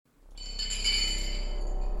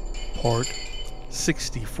Part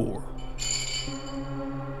 64.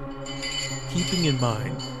 Keeping in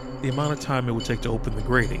mind the amount of time it would take to open the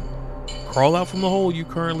grating, crawl out from the hole you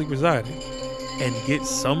currently reside in, and get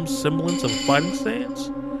some semblance of a fighting stance,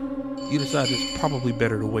 you decide it's probably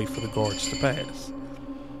better to wait for the guards to pass.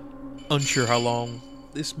 Unsure how long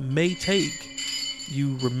this may take,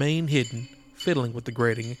 you remain hidden, fiddling with the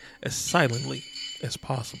grating as silently as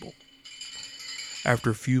possible. After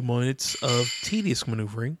a few minutes of tedious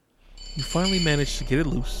maneuvering, you finally manage to get it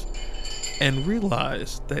loose and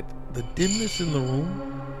realize that the dimness in the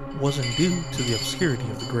room wasn't due to the obscurity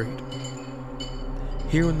of the grate.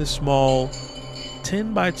 Here in this small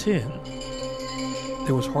 10 by 10,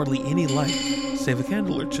 there was hardly any light save a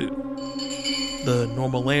candle or two. The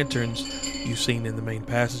normal lanterns you've seen in the main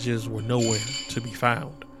passages were nowhere to be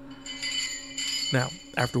found. Now,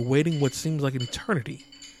 after waiting what seems like an eternity,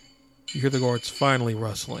 you hear the guards finally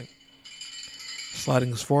rustling.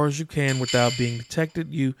 Sliding as far as you can without being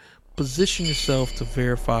detected, you position yourself to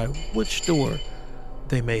verify which door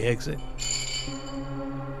they may exit.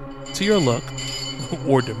 To your luck,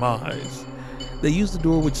 or demise, they use the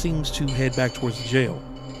door which seems to head back towards the jail,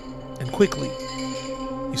 and quickly,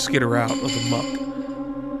 you skitter out of the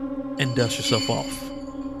muck and dust yourself off.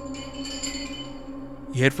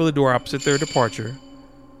 You head for the door opposite their departure,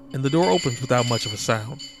 and the door opens without much of a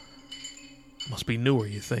sound. Must be newer,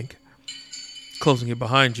 you think. Closing it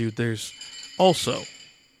behind you, there's also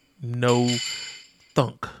no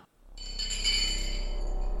thunk.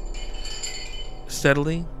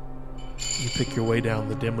 Steadily, you pick your way down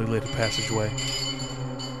the dimly lit passageway.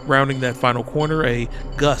 Rounding that final corner, a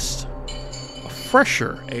gust of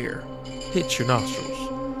fresher air hits your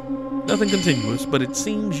nostrils. Nothing continuous, but it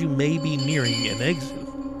seems you may be nearing an exit.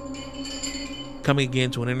 Coming again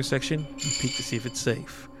to an intersection, you peek to see if it's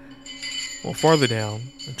safe. Well, farther down,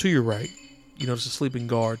 and to your right, you notice a sleeping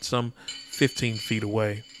guard some 15 feet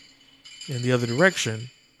away. In the other direction,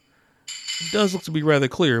 it does look to be rather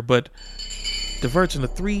clear, but diverts into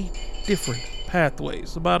 3 different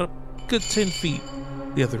pathways, about a good 10 feet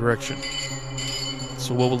the other direction.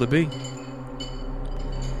 So what will it be?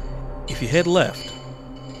 If you head left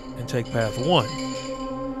and take path 1,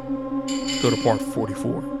 go to part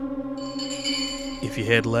 44. If you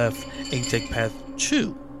head left and take path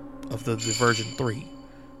 2 of the divergent 3,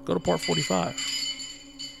 go to part 45.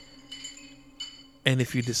 And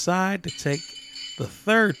if you decide to take the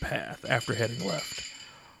third path after heading left,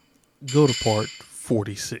 go to part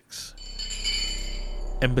 46.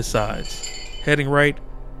 And besides, heading right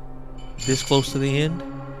this close to the end,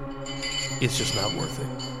 it's just not worth it.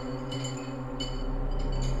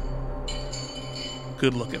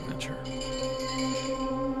 Good luck, adventure.